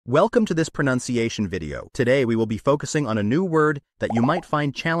Welcome to this pronunciation video. Today we will be focusing on a new word that you might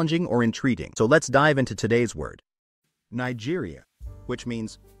find challenging or intriguing. So let's dive into today's word. Nigeria, which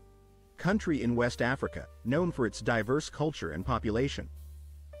means country in West Africa, known for its diverse culture and population.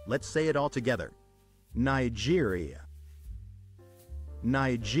 Let's say it all together. Nigeria.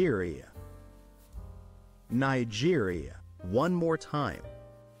 Nigeria. Nigeria. One more time.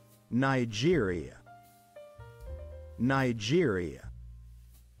 Nigeria. Nigeria.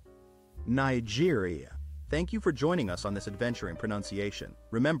 Nigeria. Thank you for joining us on this adventure in pronunciation.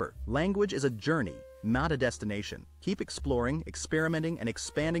 Remember, language is a journey, not a destination. Keep exploring, experimenting, and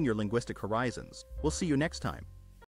expanding your linguistic horizons. We'll see you next time.